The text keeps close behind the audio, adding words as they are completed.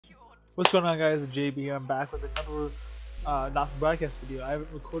What's going on, guys? It's JB. I'm back with another not broadcast video. I haven't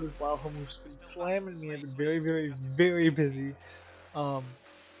recorded while homework's been slamming me. I've been very busy. Um,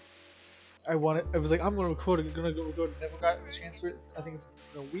 I was like, I'm gonna record it. Gonna go record it. Never got a chance to it. I think it's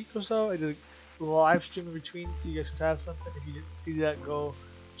in a week or so. I did a live stream in between, so you guys could have something. If you didn't see that, go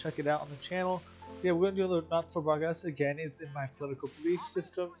check it out on the channel. Yeah, we're gonna do a little not for broadcast again. It's in my political belief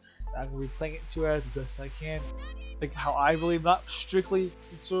system. I'm gonna be playing it to as best I can, like how I believe, not strictly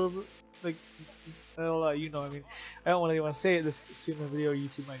conservative. Like, you know, I mean, I don't really want to say it this soon in the video.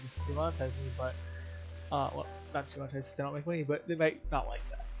 YouTube might just demonetize me, but well, not demonetize. They don't make money, but they might not like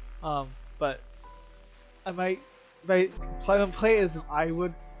that. But I might, if I play as I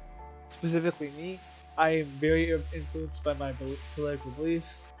would, specifically me. I am very influenced by my political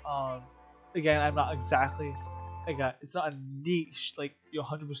beliefs. Again, I'm not exactly, again, it's not a niche like you're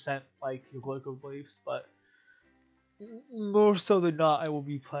 100% like your political beliefs, but more so than not, I will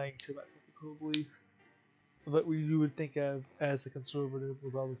be playing to my political beliefs. But you would think of as a conservative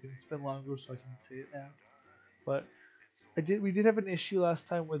Republican. It's been longer, so I can say it now. But we did have an issue last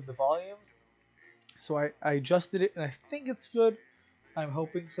time with the volume, so I adjusted it, and I think it's good. I'm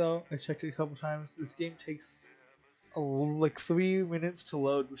hoping so. I checked it a couple times. This game takes like 3 minutes to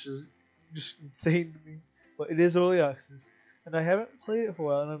load, which is just insane to me. But it is early access, and I haven't played it for a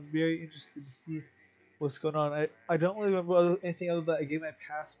while, and I'm very interested to see what's going on. I don't really remember anything other than I gave my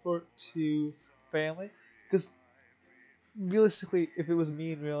passport to family, because realistically, if it was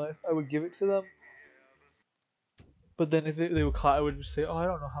me in real life, I would give it to them. But then if they were caught, I would just say, "Oh, I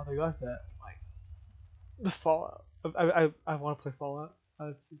don't know how they got that." Like the Fallout. I want to play Fallout.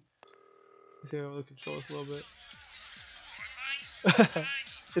 Let's see. Let's see if I really control this a little bit.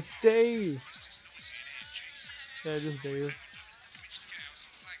 It's Dave. Yeah, just Dave.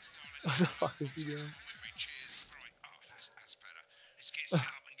 What the fuck is he doing?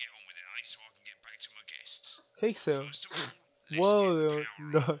 Cake sale. Whoa,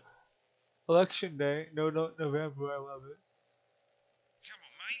 no. Election day. No, November. I love it.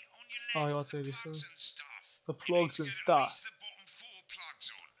 Oh, he wants me to do something. The plugs and stuff.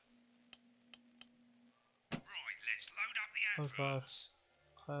 Oh god.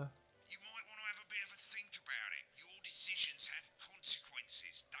 You might want to have a bit of a think about it. Your decisions have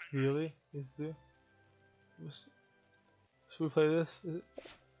consequences, don't they? Really? Is there? Should we play this?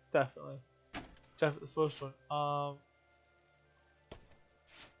 Definitely. Definitely the first one.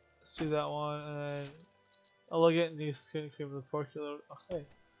 Let's do that one, and then I'll look at new skin cream of the porcular. Okay.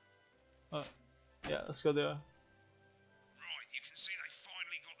 Yeah, let's go there. Right, you can see they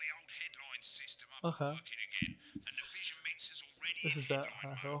finally got the old headline system up Okay. and working again, and the Vision Mixer's already This in is that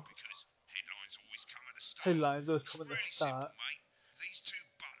headline asshole. mode because headlines always come at the start. Headlines always It's come in the really start. simple, mate. These two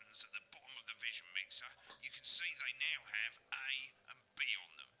buttons at the bottom of the Vision Mixer, you can see they now have A and B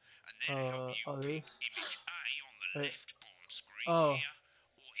on them, and then help you pick image A on the left bottom screen here,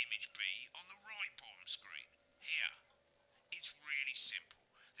 or image B on the right bottom screen here. It's really simple.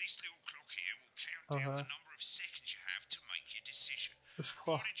 This little clock here will count down the number of seconds you have to make your decision.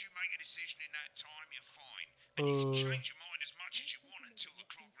 Provided you make a decision in that time, you're fine. And you can change your mind as much as you want until the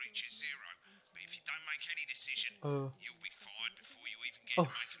clock reaches 0. But if you don't make any decision, you'll be fired before you even get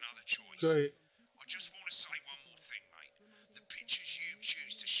to make another choice. Great. I just want to say one more thing, mate. The pictures you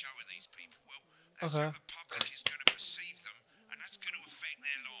choose to show of these people, well, that's how the public is going to perceive them, and that's going to affect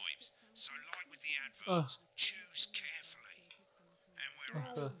their lives. So like with the adverts, choose carefully. And we're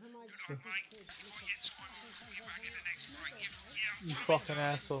off. Good luck, mate. If I get time, I'll call you back in the next break. You fucking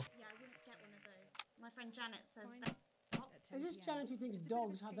asshole. Yeah, I wouldn't get one of those. My friend Janet says that. Is this Janet who thinks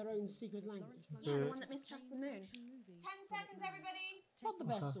dogs have their own secret language? Yeah, the one that mistrusts the moon. 10 seconds, everybody. Not the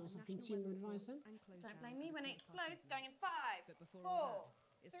best source of consumer advice, then. Don't blame me when it explodes. Going in 5, 4,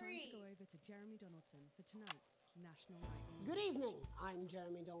 3. Go over to Jeremy Donaldson for tonight's National Night. Good evening, I'm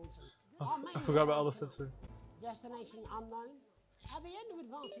Jeremy Donaldson. I forgot about all the censoring. Destination unknown. At the end of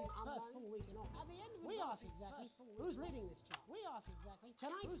Advance's first full week in office, we ask exactly who's leading this chart.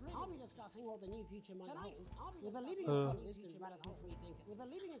 Tonight, I'll be discussing what the new future might hold with a leading economist and radical free thinker. With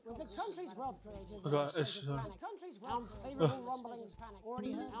the country's wealth creators unfavorable rumblings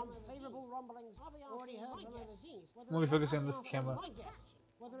already heard from overseas. Let me focus on this camera. My guess,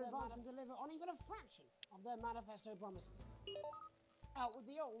 whether Advance can deliver on even a fraction of their manifesto promises. Out with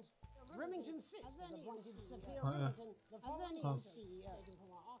the old. Remington Smith has appointed Sophia Remington the following CEO.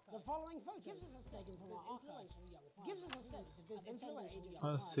 The following photo gives us a sense of this influential young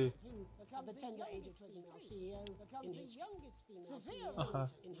Let's see. At the tender age of 20 female CEO in his youngest female Sophia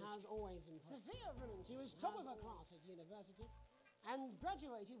Remington has always impressed. She was top of her class at university. and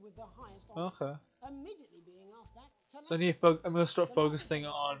graduated with the highest honors. Okay. Immediately being asked back to So I need to I'm gonna start focusing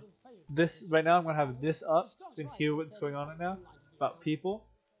on this right now. I'm gonna have this up so you can hear what's going on right now about people.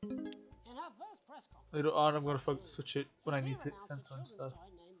 In her first press conference, Later on, I'm gonna switch it when I need to censor and stuff.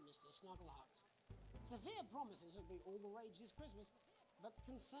 Named Mr. Snugglehearts. Sophia promises it'll be all the rage this Christmas, but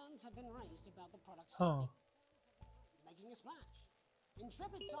concerns have been raised about the product's safety. Making a splash.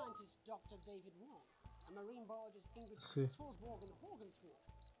 Intrepid scientist Dr. David Wong and marine biologist Ingrid Swarsborg and Horgensford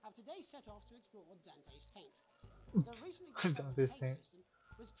have today set off to explore Dante's Taint. The recently discovered cave system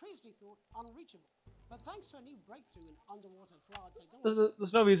was previously thought unreachable, but thanks to a new breakthrough in underwater flower technology,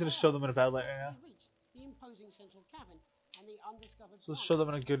 there's no reason to show them in a bad light right now. The imposing central cavern and the undiscovered So let's show them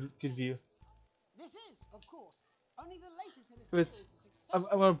in a good view. This is, of course, only the latest in a series of successful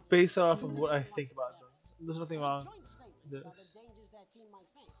I'm gonna base it off of what I think about them. There's nothing wrong joint statement with about the this. dangers their team might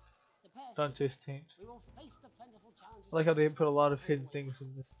face. The pair Dante's Taint. we will face the plentiful challenges I like how they put a lot of hidden things in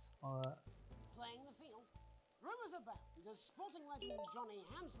this. playing the field. Rumors abound as sporting legend Johnny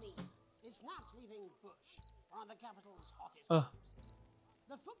Hamsnees is snapped leaving Bush, one of the capital's hottest clubs.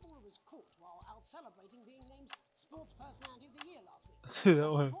 The footballer was caught while out celebrating being named Sports Personality of the Year last week. See that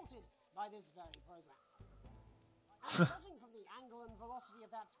one. Supported by this very program. And judging from the angle and velocity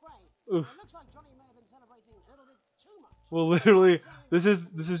of that spray, it looks like Johnny may have been celebrating a little bit too much. Well, literally, this is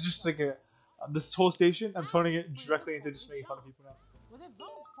just like a this whole station. I'm turning it directly into just making fun of people now. With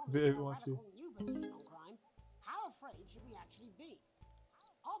advanced promise If of you a want to. radical new position on crime, how afraid should we actually be?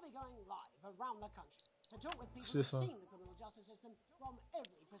 I'll be going live around the country to talk with people who've seen the criminal justice system from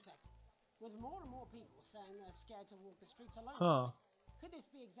every perspective. With more and more people saying they're scared to walk the streets alone tonight, could this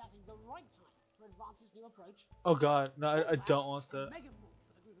be exactly the right time for Advance's new approach? Oh god, no, I don't want that. Mega move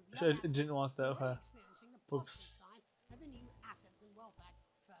with a group of young I didn't want that. Okay. experiencing the positive side of the new Assets and Wealth Act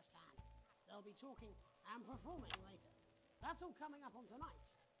firsthand. They'll be talking and performing later. That's all coming up on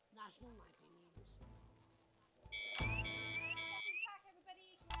tonight's National Nightly News. Welcome back,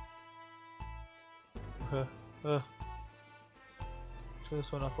 everybody. Turn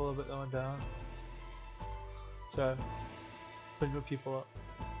this one up a little bit, that one down. Okay. Bring the people up.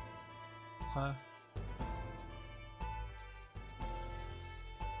 Huh?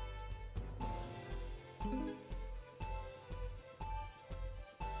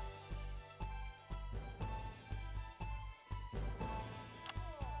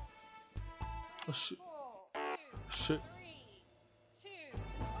 Oh shit. Shit. 3, 2.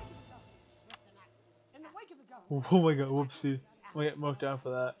 In the wake of the government, Oh my god, whoopsie. I'm gonna get marked down for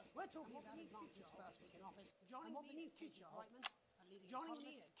that. we're talking about Advance's first week in office, and what the new future Brightman, a leading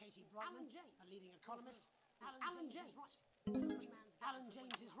economist, Katie Brightman, a leading economist, Alan James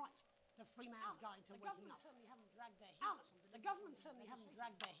is right. The free man's guide to waking up. The government certainly haven't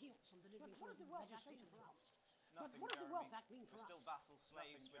dragged their heels on delivering some of the legislation for us. But what does the Wealth Act mean for us? Still vassal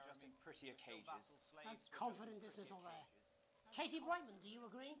slaves, we're just in prettier cages. A confident dismissal there. Katie Brightman, do you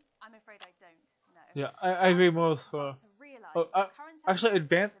agree? I'm afraid I don't. No. Yeah, I agree more with her. To realise Oh, that the current actually, economic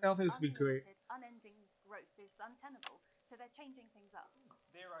advanced, system I don't think this would be great. unlimited, unending growth is untenable, so they're changing things up.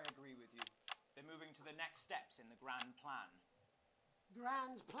 There I agree with you. They're moving to the next steps in the grand plan.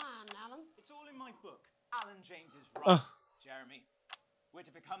 Grand plan, Alan. It's all in my book. Alan James is right, Jeremy. We're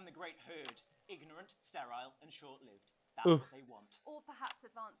to become the great herd, ignorant, sterile, and short-lived. That's what they want. Or perhaps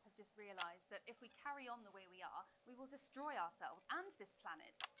Advance have just realised that if we carry on the way we are, we will destroy ourselves and this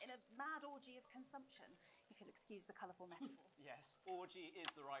planet in a mad orgy of consumption, if you'll excuse the colourful metaphor. Yes, orgy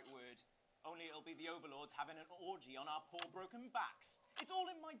is the right word. Only it'll be the overlords having an orgy on our poor broken backs. It's all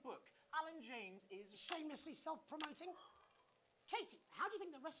in my book. Alan James is Shamelessly self-promoting. Katie, how do you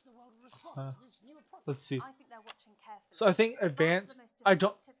think the rest of the world will respond to this new approach? Let's see. I think they're watching carefully. So I think Advance advanced. are the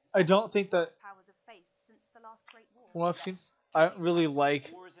most I don't destructive think that force powers have faced since the last Great War. what I've seen. I don't really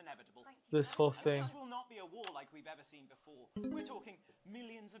like war is inevitable. Thank you. this whole thing. This will not be a war like we've ever seen before. We're talking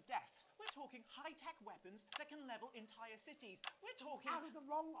millions of deaths. We're talking high-tech weapons that can level entire cities. We're talking... Out of the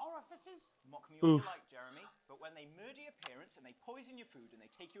wrong orifices? Mock me all you like, Jeremy, but when they murder your parents and they poison your food and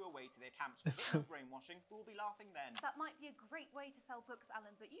they take you away to their camps for brainwashing, we'll be laughing then. That might be a great way to sell books,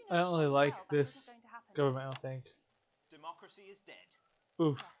 Alan, but you I know don't really full like well that this isn't going to happen. government. I don't think. Democracy is dead.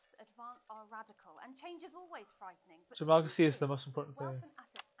 Oof. Yes, Advance are radical, and change is always frightening. But Democracy the is the truth most important Wealth thing. and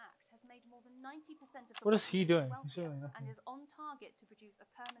Assets Act has made more than 90% of the What is he population doing? He's wealthier doing nothing. and is on target to produce a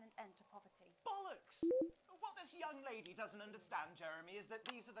permanent end to poverty. Bollocks! What this young lady doesn't understand, Jeremy, is that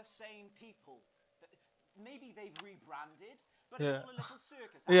these are the same people. Maybe they've rebranded, but it's all a little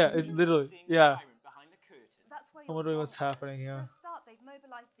circus. Yeah, it literally. Yeah. Behind the curtain. That's where I'm you're wondering wrong, what's Alan. happening here. For a start, they've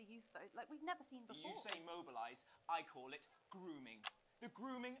mobilised the youth vote like we've never seen before. You say mobilise, I call it grooming. The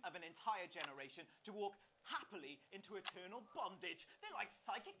grooming of an entire generation to walk happily into eternal bondage. They're like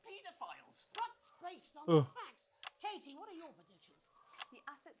psychic paedophiles. But based on the facts, Katie, what are your predictions? The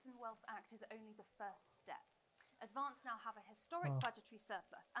Assets and Wealth Act is only the first step. Advance now have a historic budgetary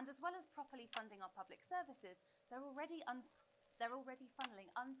surplus, and as well as properly funding our public services, they're already funneling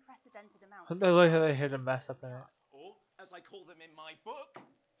unprecedented amounts. I like how they hit a mess up in it. Or, as I call them in my book,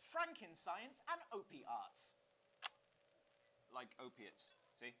 Frankenscience and opiates. Like opiates,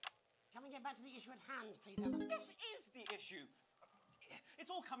 see? Can we get back to the issue at hand, please, Alan? This is the issue.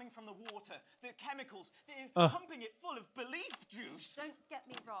 It's all coming from the water, the chemicals. They're pumping it full of belief juice. Don't get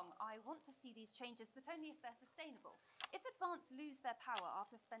me wrong, I want to see these changes, but only if they're sustainable. If Advance lose their power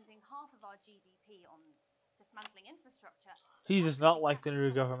after spending half of our GDP on dismantling infrastructure... He does not like the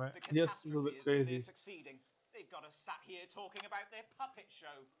new government. Yes, a little bit crazy. They're succeeding. They've got us sat here talking about their puppet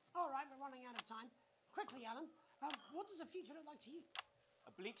show. All right, we're running out of time. Quickly, Alan, what does the future look like to you?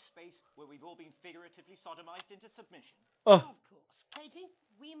 A bleak space where we've all been figuratively sodomized into submission. Of course. Katie?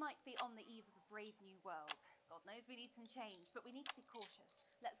 We might be on the eve of a brave new world. God knows we need some change, but we need to be cautious.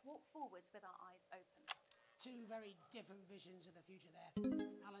 Let's walk forwards with our eyes open. Two very different visions of the future there.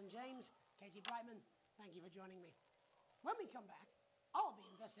 Alan James, Katie Brightman, thank you for joining me. When we come back, I'll be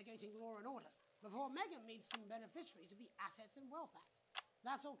investigating law and order before Megan meets some beneficiaries of the Assets and Wealth Act.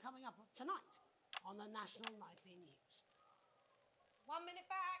 That's all coming up tonight on the National Nightly News. 1 minute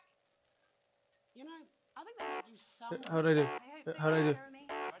back. You know, I think they might do some... How'd I do? I hope so, How'd I do? Jeremy.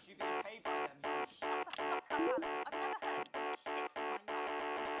 How much you being paid by them? Shut the fuck up, Alan. I've never heard so much shit in my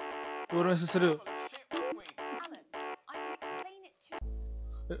life. What am I supposed to do? Full of shit, weren't we? Alan, I can explain it to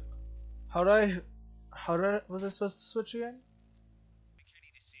you. How did I, was I supposed to switch again? Make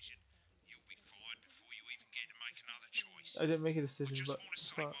any decision, you'll be fired before you even get to make another choice. I didn't make a decision, Just but want to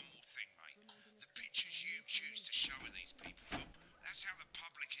say one more thing, mate. The pictures you choose to show of these people, well, that's how the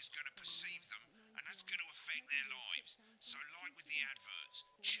public is going to perceive them, and that's going to affect their lives. So, like with the adverts,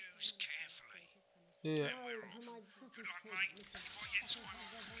 choose carefully. yeah. Now we're off. Good luck, mate. If I get time,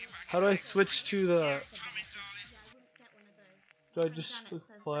 I'll call you back. How do I switch to the? Coming, darling. Do I just click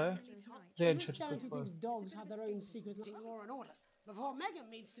play? Yeah, This just charity click play. thinks dogs have their own secret law and order before Megan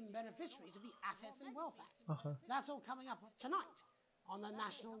meets some beneficiaries of the Assets and Wealth Act. Okay. That's all coming up tonight on the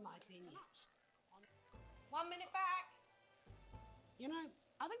National Nightly News. 1 minute back. You know,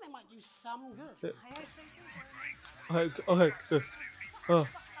 I think they might do some good. I hope so too, Jeremy. Okay. Good. Oh.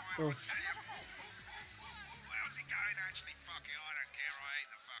 How's it going? Actually, fuck it, I don't care. I hate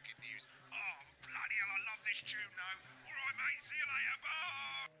the fucking news. Oh, bloody hell, I love this tune, though. Alright, mate, see you later.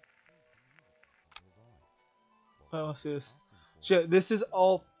 Bye. I want to see this. Shit, this is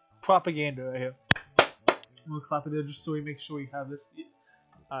all propaganda right here. We'll clap it in just so we make sure we have this.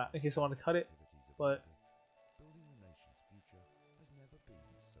 In case I want to cut it, but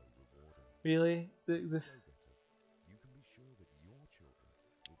really, this. You can be sure that your children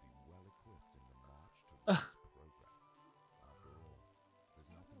will be well equipped in the march towards progress. After all, there's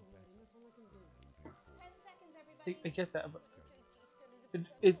nothing better than moving forward. 10 seconds, everybody. I get that, but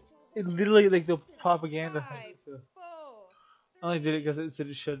it literally like the propaganda thing. 5, 4, I only did it because it said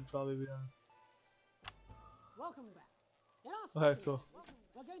it should probably be done. Welcome back. In our Okay, second cool. segment,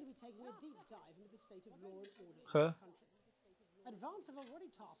 we're going to be taking a deep dive into the state of law and order in Okay. the country. Advance have already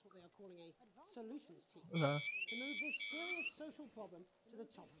tasked what they are calling a solutions team Okay. to move this serious social problem to the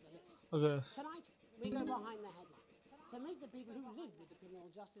top of the list. Okay. Tonight, we go behind the headlines to meet the people who live with the criminal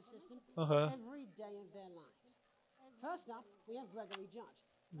justice system Okay. every day of their lives. First up, we have Gregory Judge,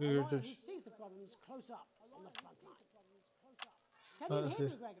 a Gregory lawyer who Judge. sees the problems close up on the front line. Can Let's you hear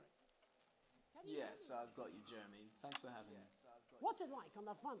see. me, Gregory? Yes, I've got you, Jeremy. Thanks for having me. What's it like on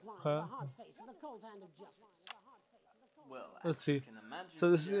the front line Huh? with the hard face of the cold hand of justice? Well, Let's as you see. can imagine,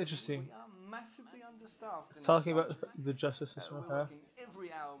 So this is Jeremy, interesting. We are massively understaffed. It's in talking this about country. the justice system. We're Okay. working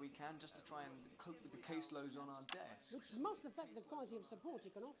every hour we can just to try and cope with the caseloads on our desks. Which must affect the quality of support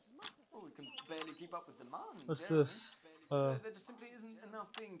you can offer. Well, we can barely keep up with demand. What's Jeremy. this? There just simply isn't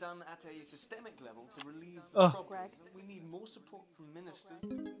enough being done at a systemic level to relieve the Oh. problems. We need more support from ministers. We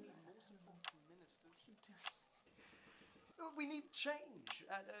need more support from ministers. You do- We need change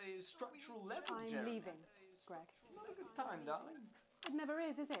at a structural level, I'm Jeremy. leaving, Greg. Not a good time, darling. It never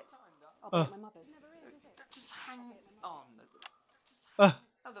is it? I'll be at my mother's. Just hang on.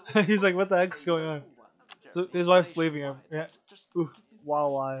 He's like, what the heck's going on? So his wife's leaving him. Yeah. Oof. Wow.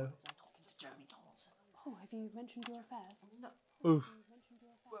 Wow. Jeremy Donaldson. Oh, have you mentioned your affairs? Oof.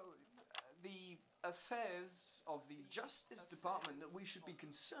 Well, the affairs of the Justice Department that we should be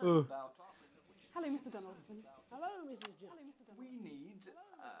concerned Oof. about. Hello, Mr. Donaldson. Hello, Mrs. Judge.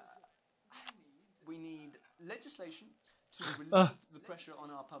 We need legislation to relieve the pressure on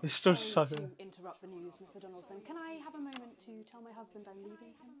our public. He starts Sorry talking. to interrupt the news, Mr. Donaldson. Can I have a moment to tell my husband I'm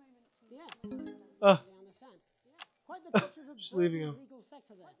leaving him? Yes, Uh, I understand. Quite the picture of a just leaving burdened him. legal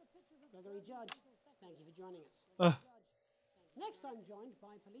sector there. Gregory Judge, thank you for joining us. Uh, Next, I'm joined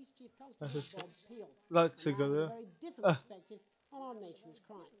by Police Chief That's Constable just- Bob Peel. that's who a now has good, a very different perspective on our nation's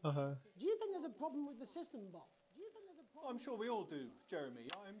crime. Do you think there's a problem with the system, Bob? Do you think there's a problem? I'm sure we all do, Jeremy.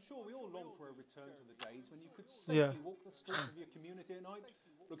 I'm sure we all long for a return to the days when you could Yeah. safely walk the streets of your community at night,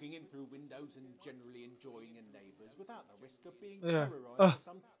 looking in through windows and generally enjoying your neighbours without the risk of being Yeah. terrorised Oh. by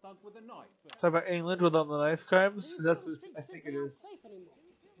some thug with a knife. Talk about England without the knife crimes. So you That's feel what the I streets think it simply aren't is. safe anymore.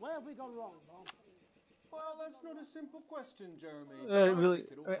 Where have we gone wrong, Bob? Well, that's not a simple question, Jeremy. Really,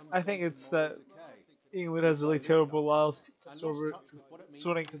 I think it's that England has really terrible laws, conservative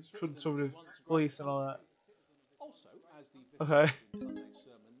police and all that. Also, as the Okay. Sunday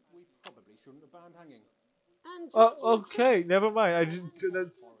sermon, we probably shouldn't have banned hanging. And Oh, okay. Never mind. I didn't.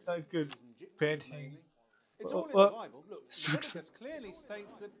 That's not good. Painting. It's all in the What? Bible. Look, Leviticus clearly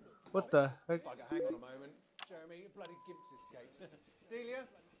states that. What the heck? Bugger, hang on a moment, Jeremy. Your bloody gimp's escaped. Delia,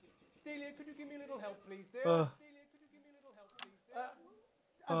 Delia, could you give me a little help, please, dear? Delia, could you give me a little help, please, dear?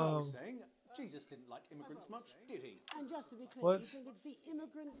 As I was saying, Jesus didn't like immigrants much, did he? And just to be clear, What? you think it's the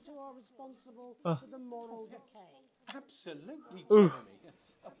immigrants who are responsible for the moral decay? Absolutely, Ooh. Jeremy.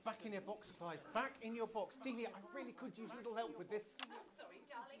 Back in your box, Clive. Back in your box. Delia, I really could use a little help with this. Oh, sorry,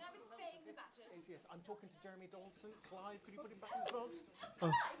 darling. I was staying the matches. Yes, I'm talking to Jeremy Donaldson. Clive, could you put him back in his box?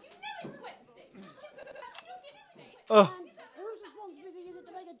 Clive, you know it's Wednesday. You're business. Oh, And whose responsibility is it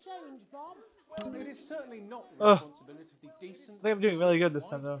to make a change, Bob? Well, it is certainly not the responsibility of the decent. I think I'm doing really good this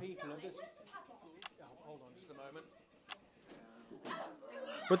time, though. People of this. Oh, hold on just a moment.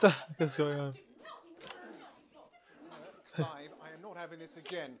 What the heck is going on? Clive, I am not having this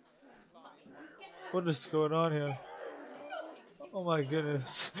again. What is going on here? Oh my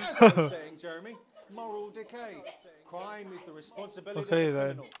goodness. As I was saying, Jeremy, moral decay. Crime is the responsibility Okay, of the then.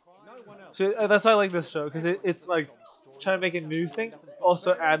 criminal. No one else. So that's why I like this show, because it's like trying to make a news thing,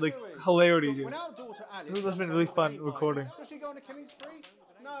 also add like hilarity to When it. our daughter Alice This has been comes really home fun with recording. Does she go on a killing spree?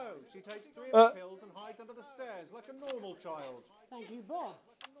 No, she takes 3 of Uh. the pills and hides under the stairs like a normal child. Thank you, Bob.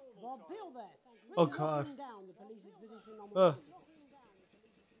 Bob Peel there. Really Oh, God. knocking down the police's position on Uh.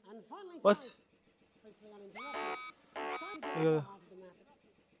 And finally, What? tonight, hopefully uninterrupted, it's time to get Yeah. to the heart of the matter.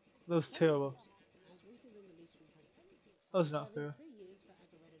 That was terrible. Has recently been released from prison. That was not Serving fair. 3 years for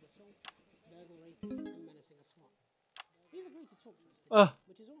aggravated assault, burglary, and menacing a SWAT. He's agreed to talk to us today,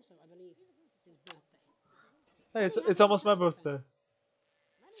 which is also, I believe, his birthday. Hey, it's almost my birthday.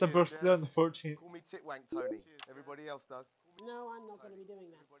 It's my birthday on the 14th. Call me Titwank Tony. Everybody else does. No, I'm not going to be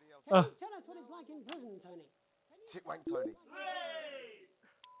doing that. Ah. Can you tell us what it's like in prison, Tony? Titwank Tony.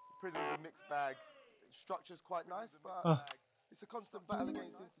 Prison's a mixed bag. Structure's quite nice, but Ah. it's a constant battle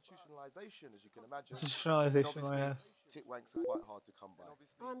against institutionalization, as you can imagine. Institutionalization, And my obviously, Titwanks are quite hard to come by.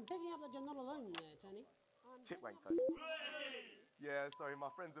 I'm picking up that you're not alone there, Tony. Titwank Tony. Yeah, sorry, my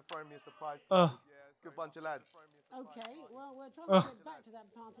friends are throwing me a surprise. Ah. Good bunch of lads. Okay, well, we're trying Ah. to get back to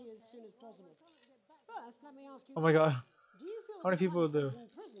that party as soon as possible. First, let me ask you Oh my this. god. Do you feel How many that the people are time there? spent in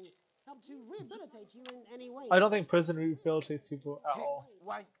prison helped to rehabilitate you in any way? I don't think prison rehabilitates people at all.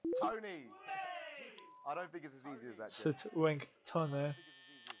 Titwank Tony. I don't think it's as easy as that, Jez. Sit, wink, ton there.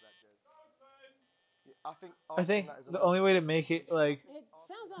 I think I think the only way to make it like It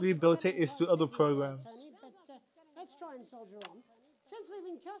sounds like rehabilitate is through other busy there, programs. Tony, but let's try and soldier on. Since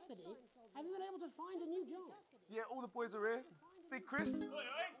leaving custody, have you been able to find a new job? Yeah, all the boys are here. Big Chris,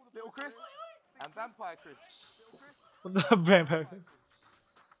 Little Chris, and Vampire Chris. What the vampire?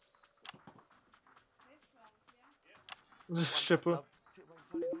 The stripper. Titwank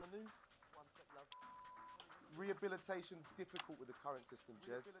Tony's on the news. Rehabilitation's difficult with the current system,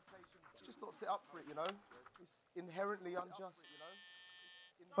 Jez. It's just not set up for it, you know? It's inherently unjust, you know?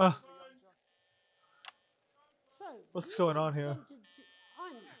 Ah. So, What's you going felt on here? tempted to-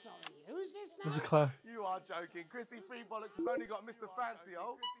 I'm sorry, who's this now? There's a clown. You are joking. Chrissy Free Bollocks has only got Mr. Fancy,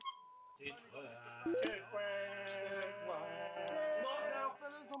 oh. What now,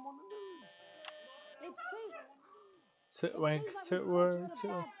 fellas? I'm on the news. It seems, Sit wank, sit word, sit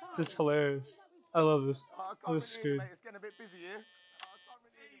wank. This is hilarious. I love this. I can't This really is hear you, good. mate. It's getting a bit busy here.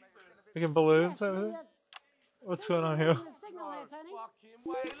 Making balloons yes, over we, there? What's going on here? losing the signal there, Tony. Fucking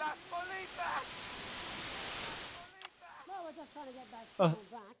way, Las Bolitas! Well, we're just trying to get that signal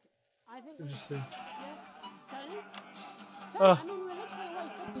back. I think. Interesting. Yes, Tony. Oh. I mean, we were literally away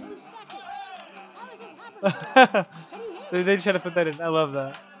for 2 seconds. How has this happened? Can you hear They try to put that in. I love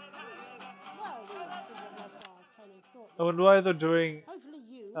that. Well, we seem to have lost our train of thought. I wonder why they're doing Hopefully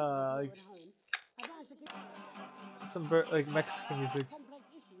you, like at home, have managed to some like Mexican music. Complex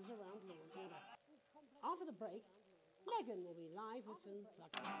issues around law and order. After the break, Megan will be live with some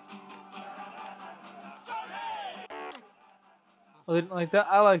I didn't like that.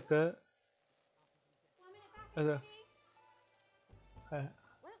 I liked it. Okay.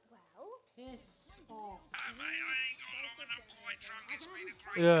 Piss off. Mate, I ain't got long and I'm quite drunk. It's been a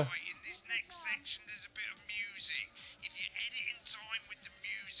great night. In this next section, there's a bit of music. If you edit in time with the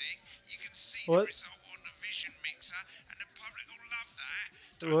music, you can see the result on the Vision Mixer, and the public will love that.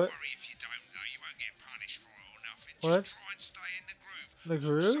 Don't worry if you don't, though. You won't get punished for it or nothing. Just try and stay in the groove. The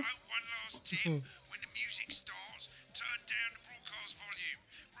groove? Also, one last tip. When the music starts, turn down the broadcast volume.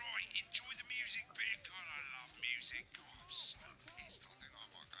 Right, enjoy the music bit. God, I love music. God, I'm so pissed. I think I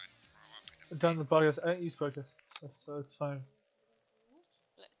might go and throw up in a Done the podcast. I don't use podcast, so it's fine.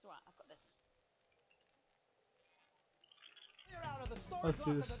 Look, it's alright, I've got this. Let's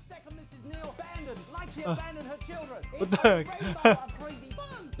do this. Second Mrs. Neal abandoned, like she abandoned her children. What the heck? Crazy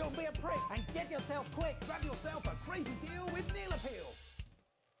fun. Don't be a prick and get yourself quick. Grab yourself a crazy deal with Neal Appeal.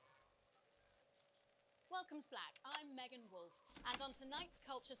 Welcome, Black. I'm Megan Wolf, and on tonight's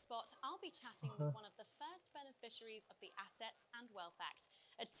Culture Spot, I'll be chatting with one of the first beneficiaries of the Assets and Wealth Act,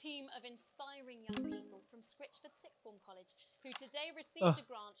 a team of inspiring young people from Scritchford Sixth Form College, who today received a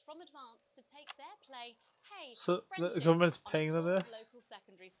grant from Advance to take their play, Hey, So the Friendship, government's on a paying them tour of this? local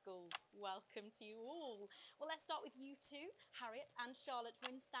secondary schools. Welcome to you all. Well, let's start with you two, Harriet and Charlotte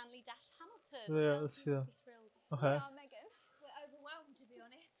Winstanley-Hamilton. Yeah, let's see that. Okay. We are, Megan. We're overwhelmed, to be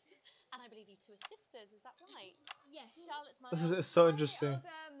honest. And I believe you two are sisters, is that right? Yes, Charlotte's my This is older, so interesting.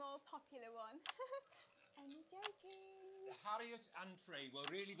 more popular one. Only joking. Harriet and Trey were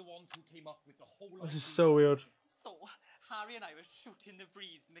really the ones who came up with the whole This is idea. so weird. So, Harry and I were shooting the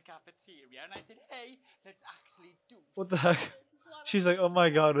breeze in the cafeteria, and I said, hey, let's actually do What the heck? She's like, oh my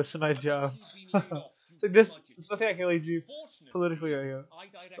god, it's a nice job. It's like this. There's nothing I can really do politically right here.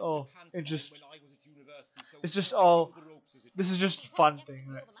 It's all. It's just all. This is just fun thing,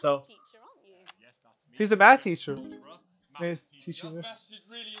 right? So. He's the math teacher. He's teaching this. Maths is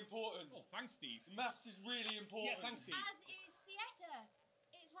really important. Oh, thanks, Steve. Maths is really important. Yeah, thanks, Steve. As is theatre.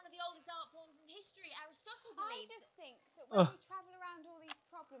 It's one of the oldest art forms in history. Aristotle believed. I just think that when we travel around all these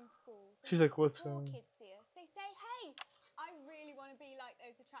problem schools, She's like, what's poor going on? kids see us, they say, hey, I really want to be like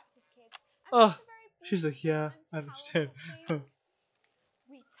those attractive kids. And Oh, that's a very she's like, yeah, I understand.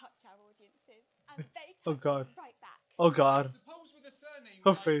 we touch our audiences, and they touch Oh god. us right back. Oh god. Suppose with a surname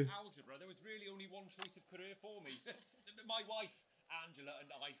Her like face. Algebra, there was really only one choice of career for me. My wife, Angela, and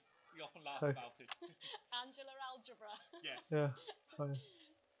I, we often laugh Sorry. about it. Angela Algebra. Yes. Yeah, it's funny.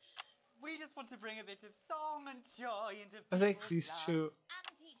 We just want to bring a bit of song and joy into I think people's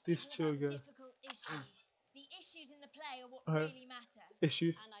these two are good. Difficult issues. The issues in the play are what Alright. really matter.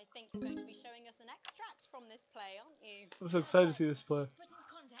 Issue. And I think you're going to be showing us an extract from this play, aren't you? I'm so excited to see this play. Put into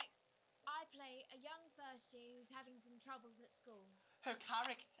context, I play a young first year who's having some troubles at school. Her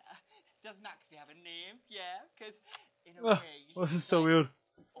character doesn't actually have a name, yeah, because in a Oh, way, this is she's so like weird.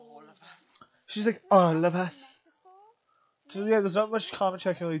 all of us. She's like, all of us. So yeah, there's not much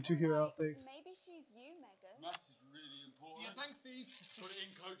commentary I can really do here, I don't think. Maybe she's you, Megan. Maths is really important. Yeah, thanks, Steve. Put it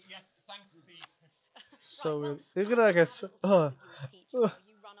in, coach. Yes, thanks, Steve. So weird. Look at that, I guess.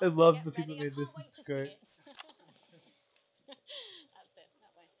 I love the people that made this. It's great. That's it,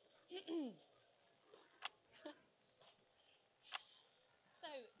 that way. So,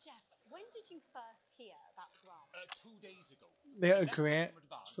 Jeff, when did you first hear about the grant? 2 days ago. They got a grant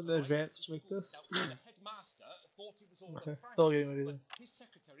from the Advance to make this. The headmaster thought it was all Okay, a it's all prank, getting ready but then. his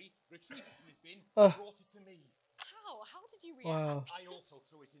secretary retrieved it from his bin Oh. and brought it to me. How did you Wow. react? I also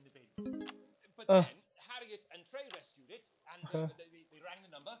threw it in the bin. But Oh. then Harriet and Trey rescued it, and they rang the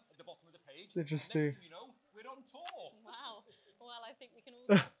number at the bottom of the page. Interesting. And next thing you know, we're on tour. Wow. Well, I think we can all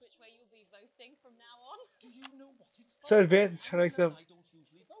guess which way you'll be voting from now on. Do you know what it's for? So Advance is trying to make them. I don't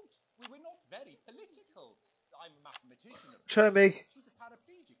usually vote. We're not very political. I'm a mathematician. Trying to make. She's a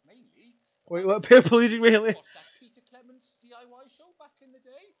paraplegic mainly. Wait, what? Paraplegic mainly? Watched that Peter Clements DIY show back in the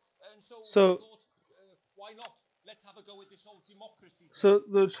day, and so, So- I thought, why not? Let's have a go at this whole democracy thing. So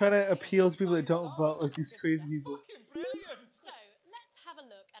they're trying to appeal to people that don't vote, like these crazy people. Fucking brilliant! So, let's have a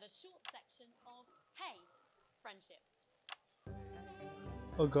look at a short section of Hey, Friendship.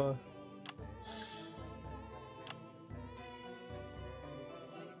 Oh god.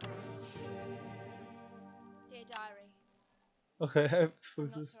 Dear diary, Okay, I have to I'm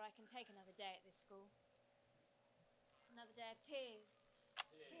focus not this. sure I can take another day at this school. Another day of tears.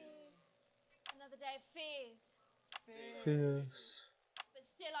 Another day of fears. Fears. But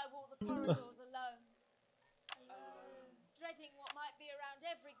still I walk the corridors alone. Dreading what might be around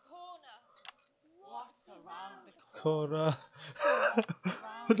every corner. What's around the corner? What's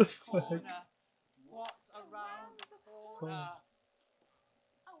around What the the fuck? corner? What's around the corner?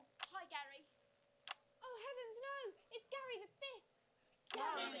 Oh, hi, Gary. Oh, heavens, no! It's Gary the Fist!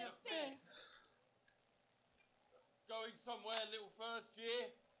 Gary the Fist! Going somewhere, little first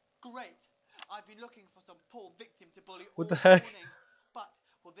year? Great. I've been looking for some poor victim to bully What all the heck? morning. But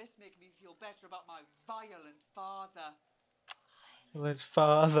will this make me feel better about my violent father? My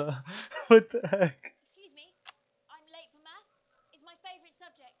father. What the heck? Excuse me, I'm late for maths. It's my favourite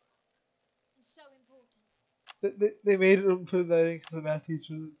subject. And so important. They made it put that in because the math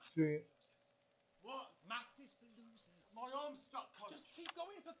teacher was doing it. What? Maths is for losers. My arm's stuck, coach. Just keep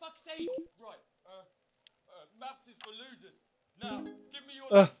going for fuck's sake. Right, maths is for losers. Now, give me your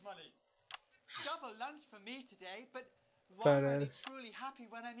lunch money. Double lunch for me today, but why am I Badass. truly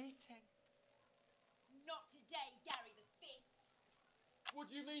happy when I'm eating? Not today, Gary the Fist. What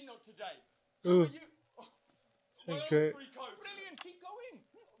do you mean not today? Ooh. Who are you? My arm's Okay. free, coach. Brilliant, keep going.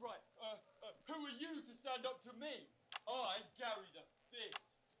 Right, who are you to stand up to me? I'm Gary the Fist,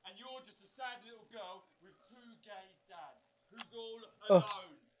 and you're just a sad little girl with 2 gay dads who's all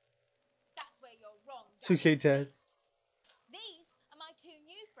alone. That's where you're wrong. 2K dad. These are my 2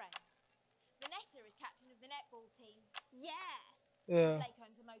 new friends. Vanessa is captain of the netball team. Yeah. Yeah. Blake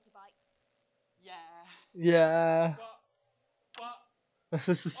owns a motorbike. Yeah. Yeah. But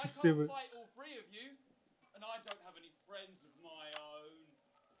This is I can't stupid. fight all 3 of you, and I don't have any friends of my own.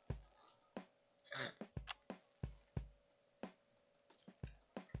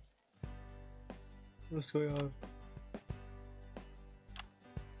 What's going on?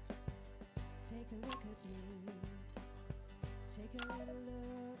 Take a look at me. Take a little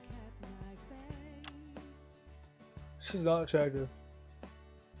look at my face. She's not attractive.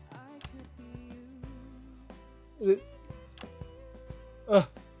 I could be you. Uh. And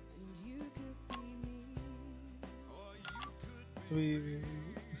you could be me. I mean,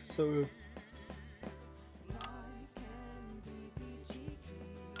 so good. Life can be peachy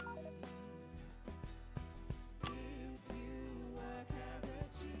keen if you work as a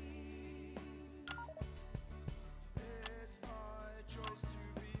team. It's my choice to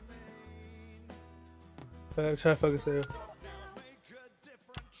remain. I'm trying to focus here. Make a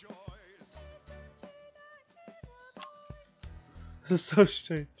different choice. This is so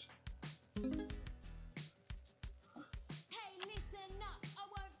strange.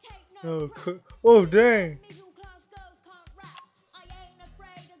 Oh, oh dang!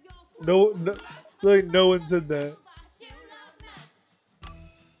 No, like no one said that.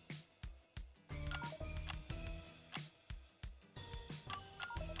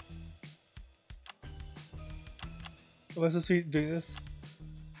 Am I supposed to be doing this?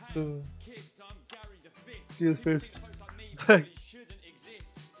 Do the fist. Back.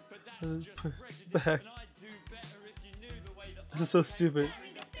 Back. This is so stupid.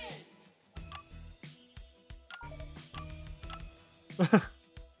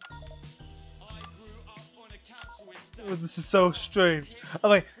 Oh, this is so strange. I'm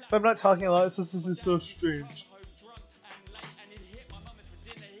like, if I'm not talking a lot, it's just, this is so strange.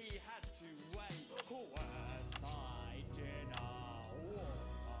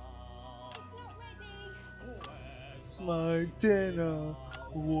 It's my dinner,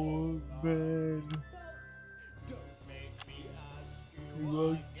 woman.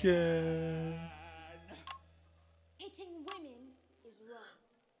 You again. Hitting women is wrong.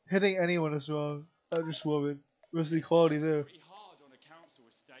 Hitting anyone is wrong, not just women. Where's the equality there? Pretty hard on a council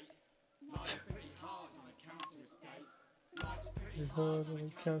estate. Life's pretty hard on a council estate. Life's pretty hard on a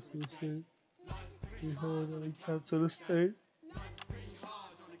council estate. Pretty hard on a council estate. Life's pretty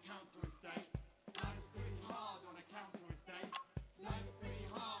hard on a council estate. Life's pretty hard on a council estate. Life's pretty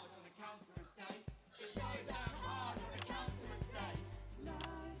hard on a council estate. It's so damn hard on a council estate.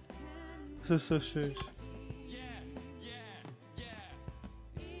 This is so strange.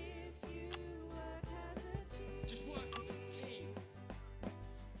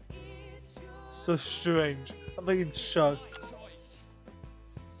 So strange. I'm like in shock.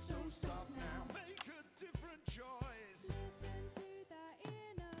 So stop now, make a different choice.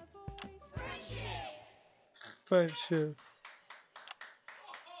 Friendship.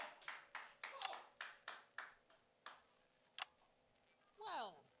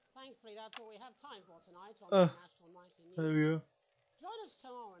 Well, thankfully that's all we have time for tonight on the National Nightly News. There we go. Join us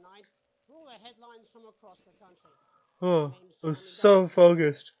tomorrow night for all the headlines from across the country. Oh, it was so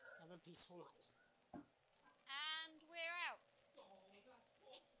focused. Have a peaceful night. And we're out.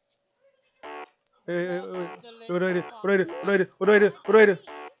 Hey, what do I do? What do I do? What do I do? What do I do? What do I do?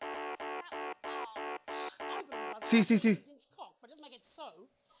 See. But doesn't make it so.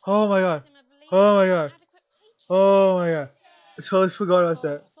 Oh my god. Oh my god. Oh my god. I totally forgot about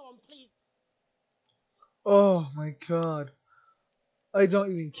that. Oh my god. I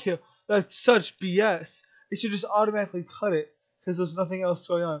don't even care. That's such BS. It should just automatically cut it because there's nothing else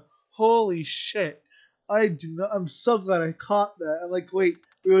going on. Holy shit. I'm so glad I caught that. I'm like, wait,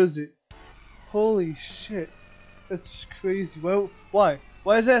 where is it? Holy shit. That's just crazy. Why?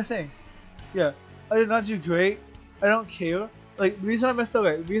 Why is that a thing? Yeah. I did not do great. I don't care. Like, the reason I messed up,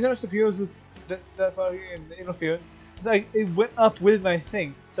 the reason I messed up here was this, that part here in the interference. It's like, it went up with my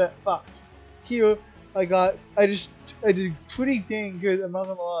thing. So, fuck. Here, I did pretty dang good, I'm not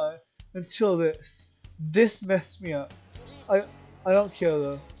gonna lie, until this. This messed me up. I don't care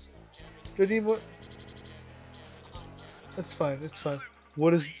though. Do I need more? That's fine, it's fine.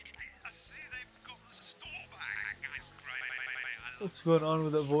 What is... What's going on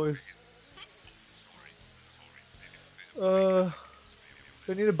with that voice? Do I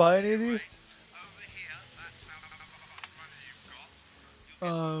need to buy any of these?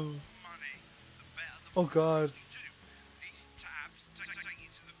 Oh god.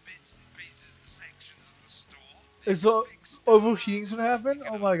 Is overheating gonna happen?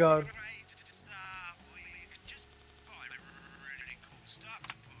 Oh my god.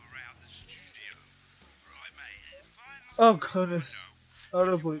 Oh goodness.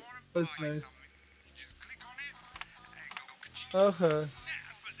 Audibly. That's nice. Okay.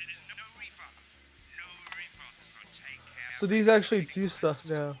 So these actually do stuff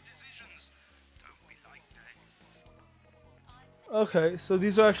now. Okay, so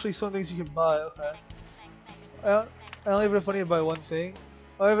these are actually some things you can buy, okay. I only have enough money to buy one thing.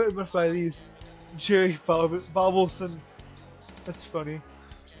 I have enough to buy these. Jerry Bobbleson. That's funny.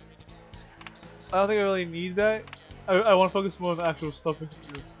 I don't think I really need that. I want to focus more on the actual stuff.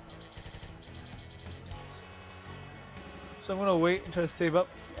 So I'm gonna wait and try to save up.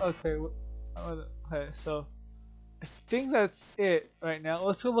 Okay, okay, so I think that's it right now.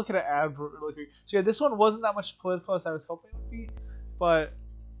 Let's go look at an advert really quick. So yeah, this one wasn't that much political as I was hoping it would be, but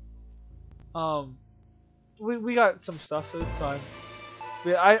we got some stuff, so it's fine.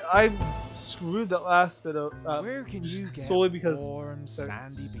 But I screwed that last bit of Where can you get solely because warm,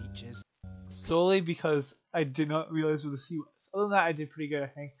 sandy beaches? Solely because I did not realize where the sea was. Other than that, I did pretty good, I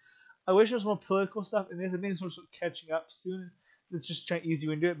think. I wish there was more political stuff, and the things were sort of catching up soon. Let's just try to ease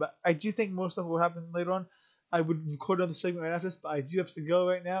you into it, but I do think more stuff will happen later on. I would record another segment right after this, but I do have to go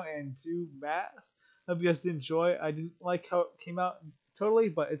right now and do math. I hope you guys did enjoy. I didn't like how it came out totally,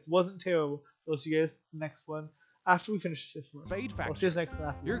 but it wasn't terrible. I'll see you guys next one after we finish this one. I'll see you guys next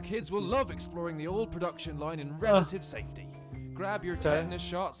one. Your kids will love exploring the old production line in relative safety. Grab your tetanus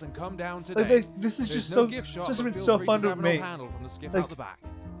shots and come down today. This is There's just no so. gift shop, It's just but been feel so free fun to grab an make. old handle from the skip Like, out the back.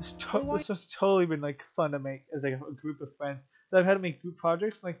 This has totally been like fun to make as like a group of friends. I've had to make group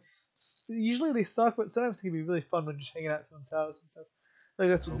projects. Like usually they suck, but sometimes they can be really fun when just hanging out at someone's house and stuff. Like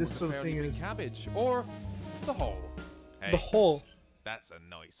that's what this sort of thing is. Cabbage or the hole. Hey, The hole. That's a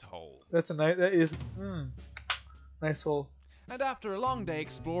nice hole. That's a nice. That is. Nice hole. And after a long day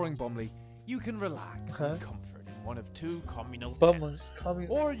exploring Bumley, you can relax Okay. and comfort in one of two communal Bumley. tents.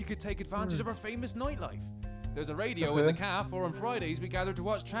 Or you could take advantage of our famous nightlife. There's a radio in Okay. the calf, or on Fridays we gather to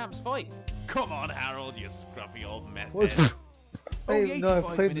watch tramps fight. Come on, Harold, you scruffy old meth What's- head. I Only didn't know I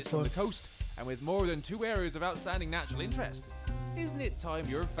 85 played minutes this from one. the coast, and with more than 2 areas of outstanding natural interest. Isn't it time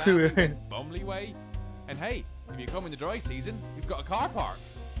your 2 family went areas. Bumley way? And hey, if you come in the dry season, you've got a car park.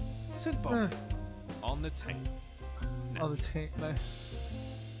 St. Bumley, on the Tame. On the tank, nice.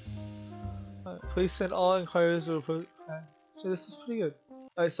 Please send all inquiries over. So this is pretty good.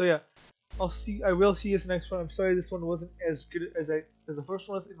 Alright, so yeah, I will see you in the next one. I'm sorry this one wasn't as good as the first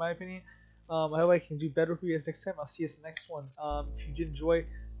one was, in my opinion. I hope I can do better for you guys next time. I'll see you in the next one. If you did enjoy,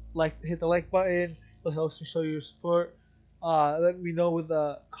 hit the like button. It helps me show your support. Let me know with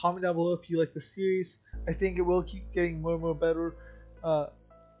a comment down below if you like the series. I think it will keep getting more and more better.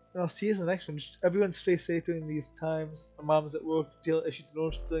 And I'll see you in the next one. Just everyone stay safe during these times. My mom's at work, she's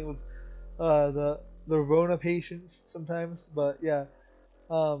dealing with the Rona patients sometimes. But yeah,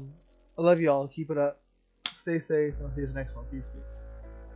 I love y'all. Keep it up. Stay safe. And I'll see you in the next one. Peace.